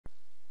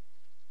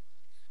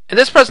In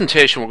this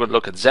presentation, we're going to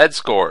look at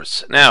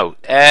z-scores. Now,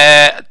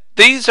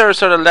 these are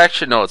sort of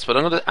lecture notes, but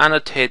I'm going to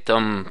annotate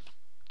them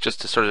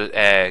just to sort of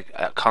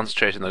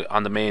concentrate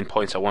on the main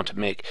points I want to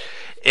make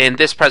in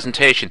this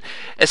presentation.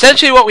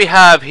 Essentially what we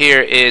have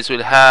here is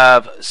we'll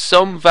have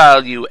some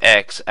value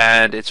x,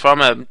 and it's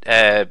from a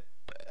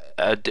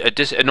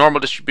normal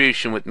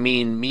distribution with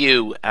mean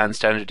mu and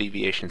standard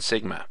deviation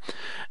sigma.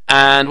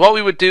 And what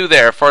we would do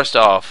there, first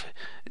off,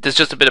 there's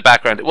just a bit of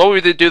background. What we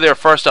would do there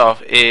first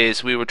off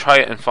is we would try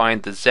and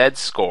find the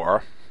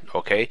z-score.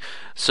 Okay,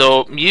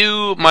 so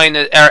mu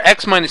minus or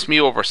x minus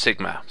mu over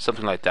sigma,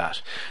 something like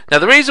that. Now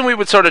the reason we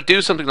would sort of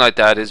do something like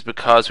that is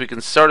because we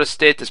can sort of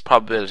state this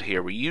probability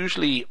here. We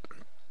usually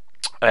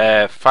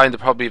find the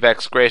probability of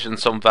x greater than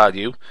some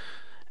value,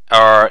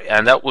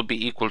 and that would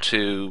be equal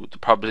to the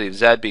probability of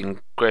z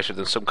being greater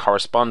than some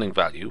corresponding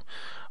value,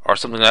 or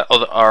something like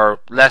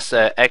or less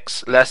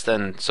x less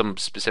than some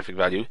specific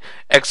value.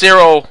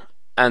 X0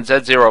 and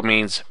z0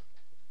 means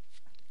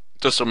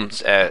just some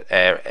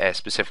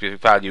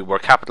specific value, where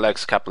capital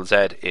X, capital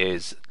Z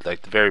is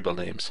like the variable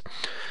names.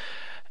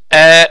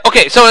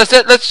 Okay, so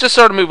let's just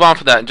sort of move on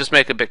from that and just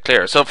make it a bit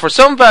clearer. So for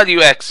some value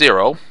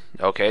x0,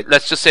 okay,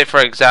 let's just say for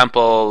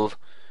example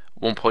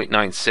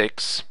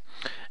 1.96,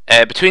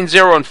 between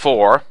 0 and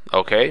 4,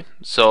 okay,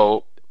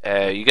 so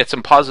you get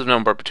some positive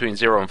number between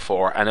 0 and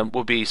 4, and it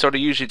will be sort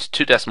of usually to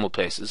 2 decimal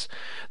places.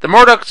 The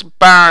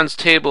Murdoch-Barnes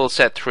table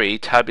set 3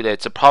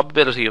 tabulates a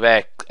probability of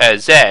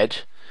z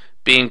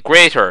being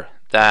greater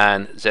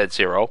than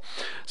z0.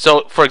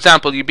 So for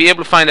example, you'd be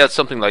able to find out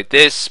something like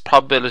this: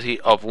 probability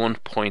of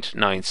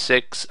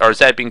 1.96, or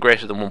z being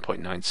greater than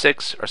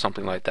 1.96, or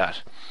something like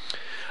that.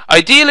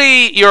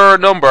 Ideally your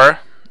number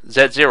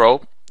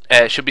z0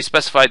 should be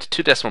specified to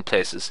 2 decimal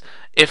places,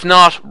 if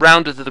not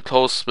rounded to the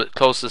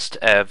closest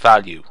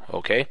value.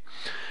 Okay,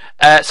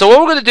 so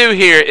what we're going to do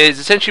here is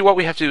essentially what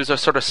we have to do is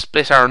sort of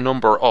split our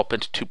number up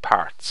into 2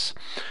 parts.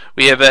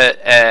 We have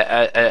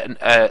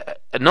a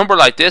number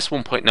like this,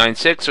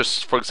 1.96, or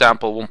for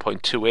example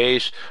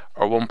 1.28,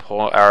 or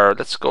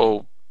let's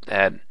go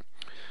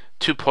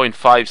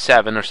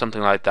 2.57 or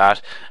something like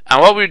that.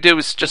 And what we do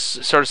is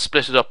just sort of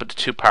split it up into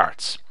 2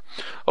 parts.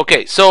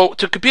 Okay, so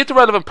to compute the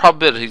relevant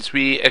probabilities,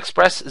 we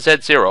express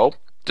z0,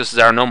 just as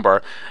our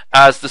number,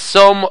 as the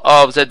sum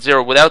of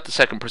z0 without the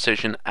second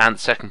precision and the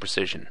second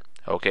precision.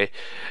 Okay,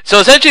 so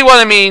essentially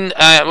what I mean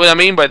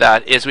by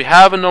that is we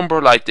have a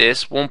number like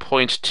this,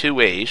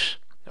 1.28,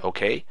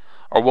 okay,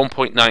 or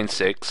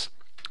 1.96,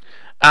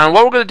 and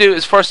what we're going to do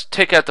is first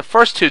take out the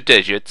first 2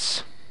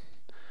 digits,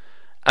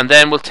 and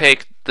then we'll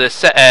take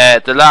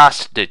the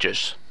last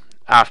digit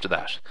after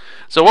that.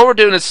 So what we're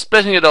doing is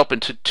splitting it up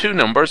into 2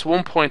 numbers,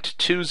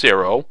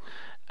 1.20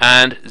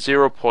 and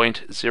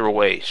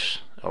 0.08.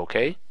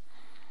 Okay,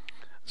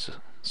 so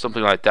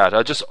something like that.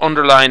 I'll just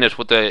underline it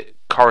with the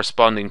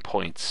corresponding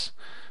points.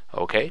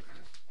 Okay,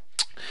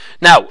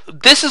 now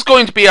this is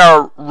going to be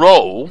our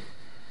row,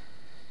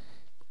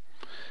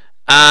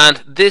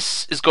 and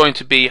this is going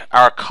to be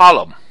our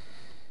column.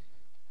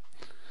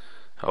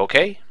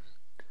 Okay,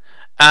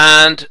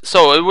 and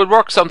so it would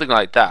work something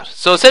like that.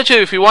 So essentially,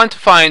 if you want to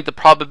find the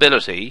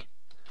probability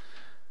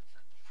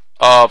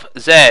of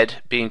z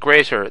being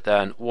greater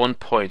than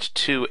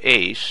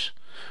 1.28,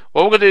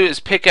 what we're going to do is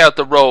pick out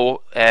the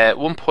row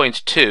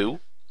 1.2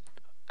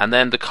 and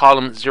then the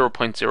column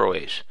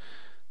 0.08.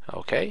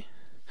 Okay,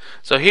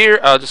 so here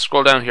I'll just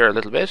scroll down here a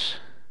little bit.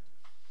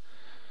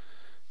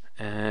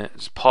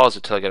 Just pause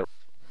it till I get it.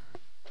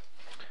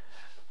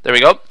 There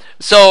we go.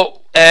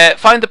 So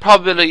find the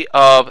probability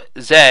of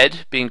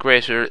z being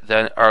greater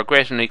than or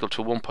greater than or equal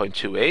to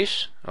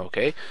 1.28.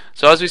 Okay,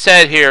 so as we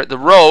said here, the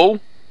row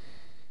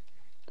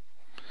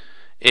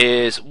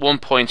is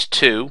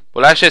 1.2.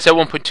 Well, actually I said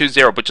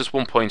 1.20, but just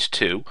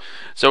 1.2.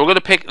 So we're going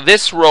to pick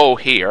this row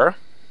here.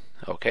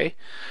 Okay,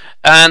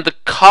 and the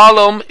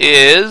column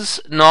is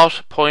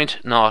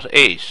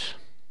 0.08,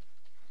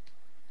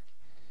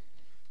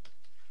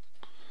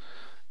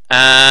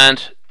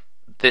 and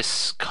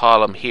this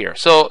column here.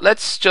 So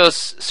let's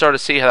just sort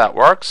of see how that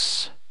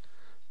works.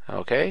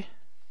 Okay,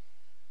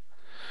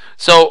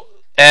 so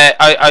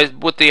I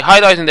with the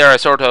highlighting there,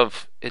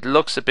 it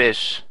looks a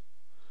bit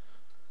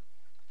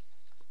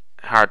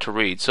hard to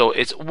read. So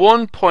it's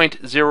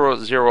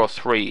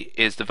 1.003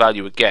 is the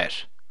value we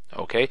get.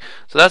 Okay,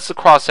 so that's the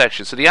cross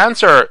section. So the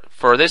answer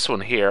for this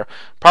one here,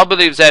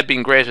 probability of z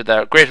being greater than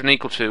or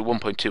equal to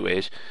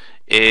 1.28,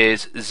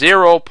 is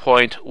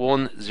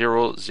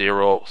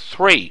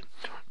 0.1003,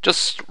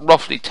 just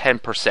roughly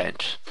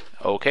 10%.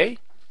 Okay,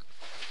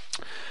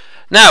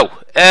 now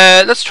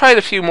let's try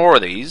a few more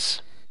of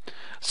these.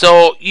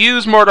 So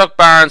use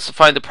Murdoch-Barnes to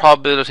find the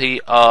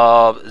probability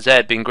of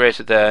z being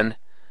greater than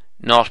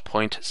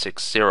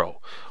 0.60.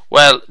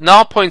 Well,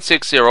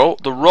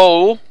 0.60, the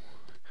row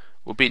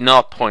would be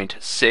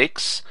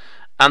 0.6,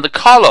 and the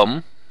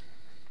column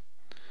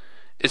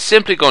is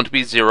simply going to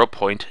be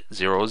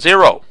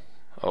 0.00.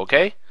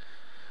 Okay,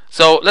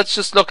 so let's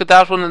just look at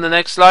that one in the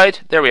next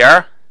slide. There we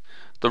are.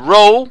 The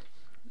row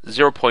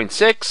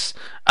 0.6,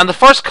 and the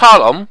first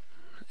column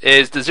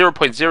is the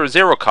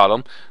 0.00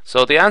 column,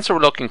 so the answer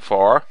we're looking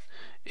for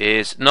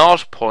is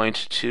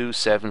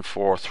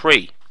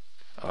 0.2743.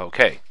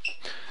 Okay.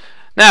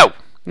 Now,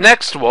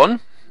 next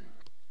one,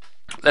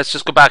 let's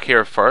just go back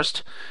here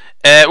first.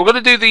 We're going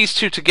to do these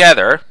two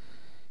together.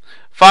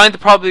 Find the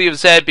probability of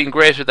z being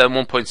greater than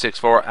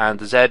 1.64 and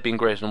the z being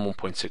greater than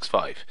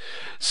 1.65.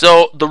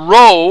 So the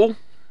row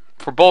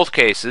for both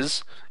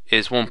cases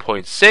is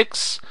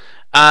 1.6,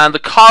 and the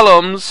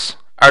columns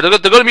are they're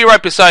going to be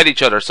right beside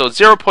each other. So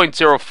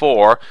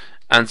 0.04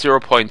 and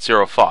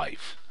 0.05.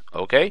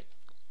 Okay.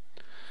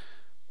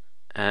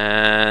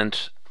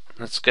 And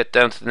let's get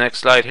down to the next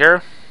slide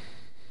here.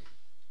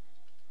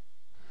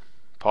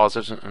 Pause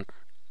it.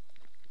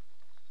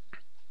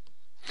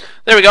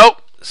 There we go.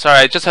 Sorry,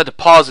 I just had to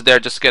pause it there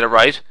just to get it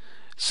right.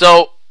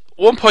 So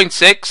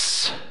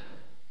 1.6.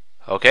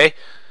 Okay.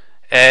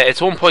 It's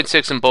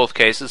 1.6 in both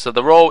cases. So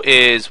the row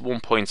is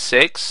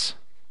 1.6.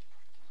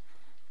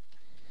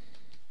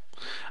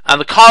 And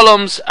the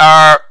columns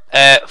are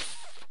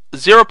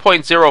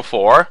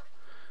 0.04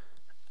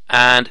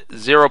 and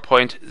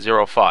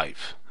 0.05.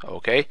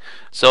 Okay.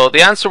 So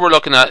the answer we're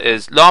looking at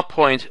is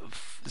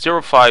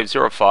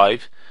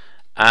 0.0505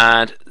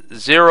 and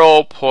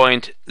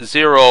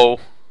 0.0.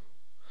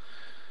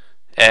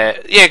 Yeah,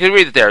 you can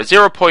read it there.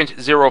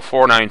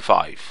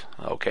 0.0495.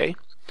 Okay.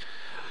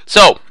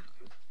 So,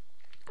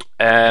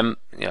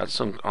 yeah,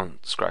 some on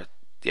scratch.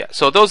 Yeah.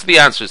 So those are the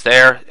answers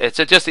there. It's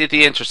just at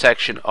the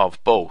intersection of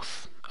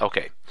both.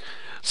 Okay.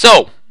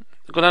 So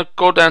I'm going to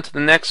go down to the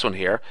next one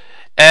here.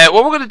 What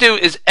we're going to do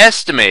is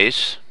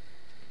estimate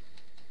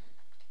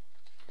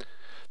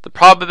the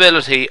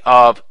probability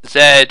of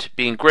z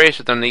being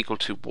greater than or equal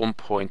to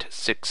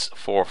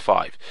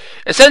 1.645.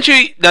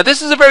 Essentially, now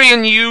this is a very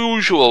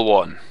unusual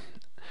one.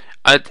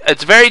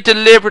 It's very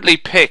deliberately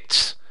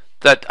picked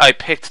that I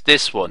picked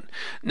this one.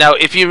 Now,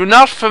 if you're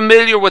not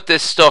familiar with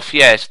this stuff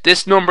yet,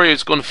 this number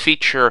is going to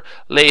feature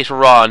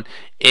later on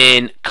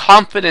in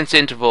confidence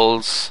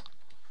intervals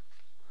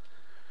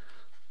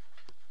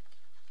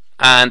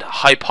and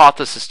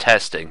hypothesis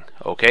testing.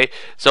 Okay,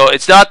 so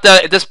it's not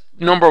that this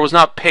number was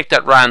not picked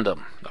at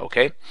random.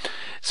 Okay,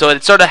 so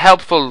it's sort of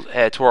helpful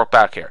to work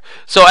back here.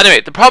 So anyway,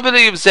 the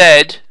probability of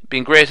z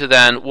being greater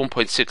than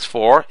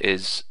 1.64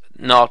 is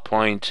 0.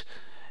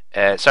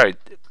 Sorry,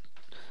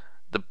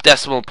 the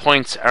decimal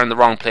points are in the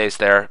wrong place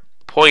there.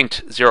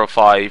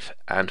 0.05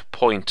 and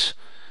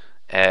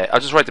I'll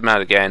just write them out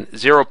again.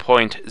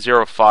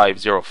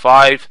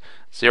 0.0505,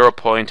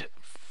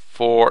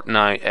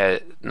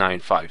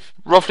 0.4995,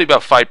 roughly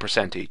about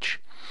 5% each.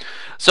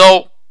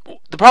 So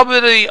the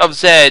probability of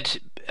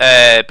z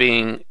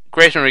being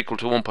greater than or equal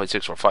to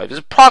 1.645 is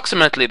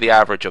approximately the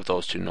average of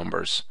those two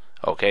numbers.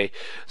 Okay,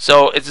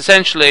 so it's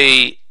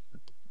essentially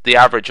the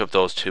average of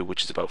those two,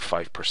 which is about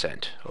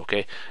 5%.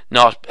 Okay,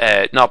 not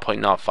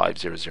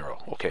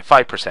 0.0500. Okay,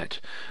 5%.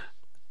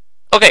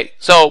 Okay,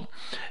 so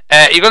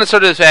you're going to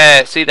sort of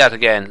see that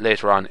again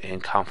later on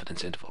in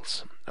confidence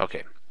intervals.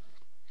 Okay.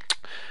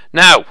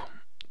 Now,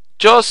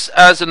 just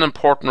as an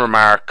important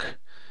remark,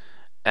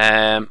 what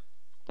I'm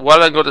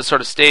going to sort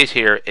of state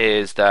here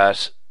is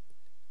that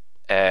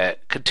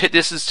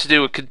this is to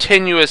do with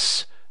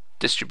continuous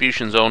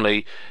distributions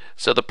only.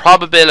 So the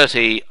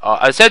probability,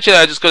 essentially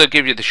I'm just going to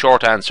give you the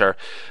short answer.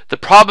 The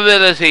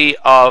probability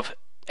of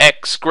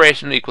x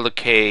greater than or equal to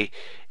k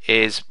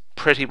is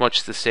pretty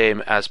much the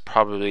same as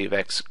probability of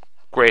x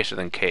greater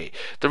than k.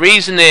 The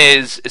reason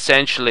is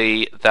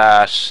essentially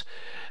that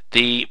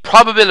the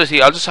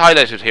probability, I'll just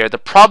highlight it here, the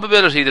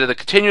probability that a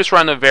continuous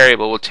random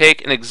variable will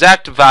take an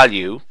exact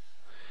value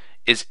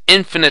is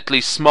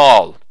infinitely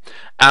small,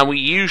 and we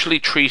usually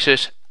treat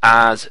it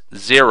as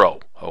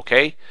 0.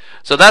 Okay,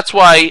 so that's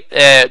why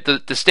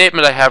the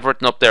statement I have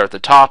written up there at the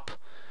top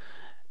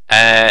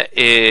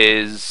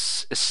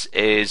is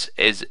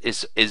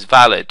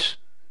valid.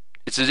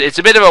 It's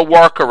a bit of a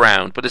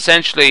workaround, but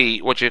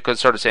essentially what you're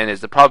sort of saying is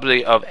the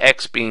probability of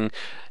x being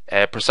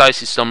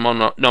precisely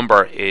some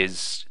number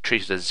is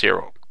treated as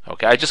 0.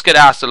 Okay, I just get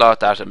asked a lot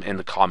of that in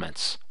the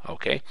comments.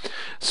 Okay,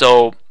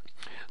 so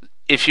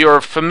if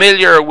you're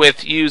familiar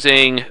with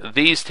using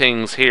these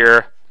things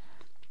here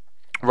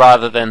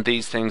rather than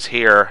these things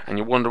here, and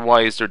you wonder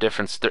why is there a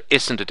difference, there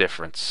isn't a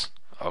difference.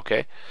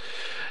 Okay,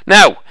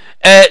 now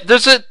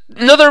there's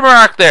another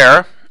remark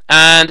there,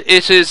 and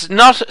it is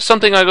not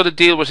something I'm going to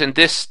deal with in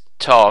this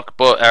talk,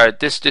 but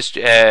this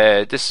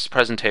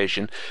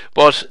presentation.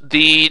 But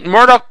the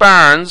Murdoch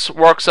Barnes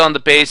works on the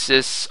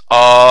basis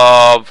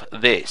of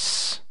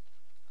this.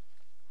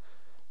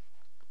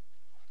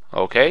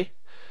 Okay,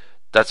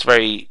 that's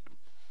very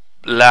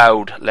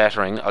loud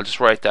lettering. I'll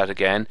just write that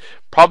again.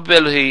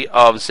 Probability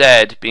of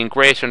z being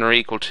greater than or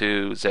equal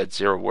to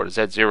z0, where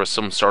z0 is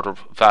some sort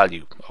of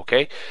value.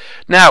 Okay,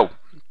 now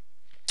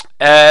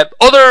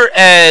other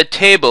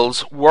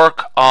tables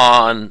work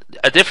on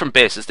a different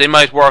basis. They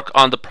might work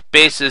on the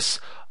basis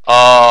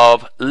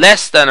of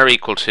less than or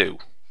equal to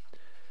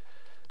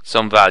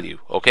some value.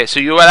 Okay, so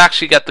you will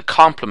actually get the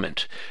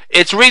complement.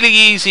 It's really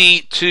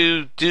easy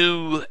to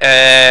do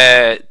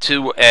get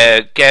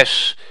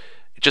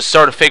just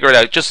sort of figure it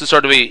out, just to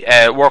sort of be,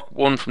 work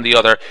one from the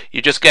other.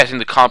 You're just getting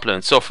the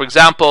complement. So for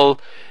example,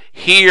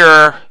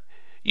 here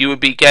you would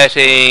be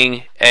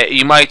getting,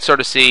 you might sort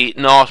of see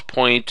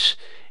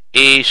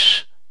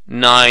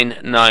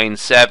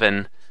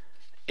 0.8997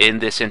 in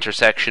this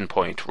intersection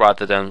point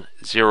rather than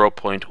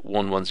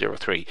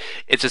 0.1103.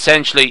 It's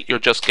essentially you're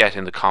just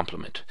getting the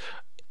complement.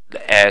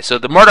 So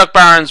the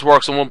Murdoch-Barnes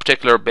works on one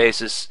particular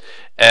basis.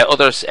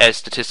 Other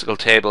statistical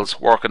tables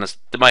work on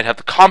they might have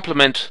the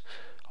complement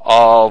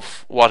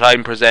of what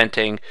I'm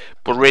presenting,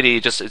 but really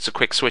it's a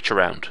quick switch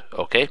around.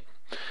 Okay,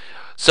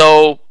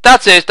 so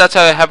that's it. That's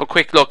how I have a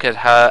quick look at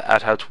how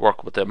to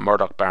work with the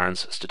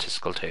Murdoch-Barnes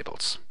statistical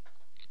tables.